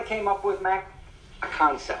came up with, Mac? A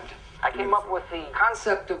concept. I came up with the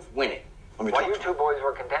concept of winning. While you two boys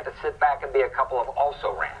were content to sit back and be a couple of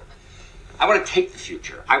also-rans. I want to take the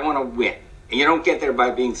future. I want to win. And you don't get there by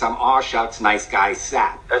being some aw-shucks nice guy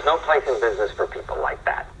sap. There's no place in business for people like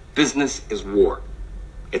that. Business is war.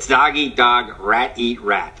 It's dog eat dog, rat eat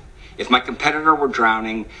rat. If my competitor were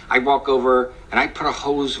drowning, I'd walk over and I'd put a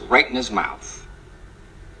hose right in his mouth.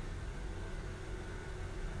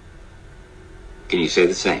 Can you say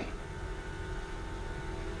the same?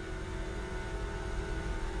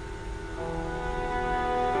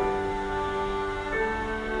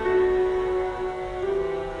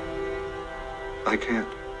 I can't.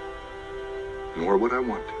 Nor would I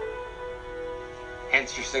want to.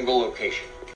 Hence your single location.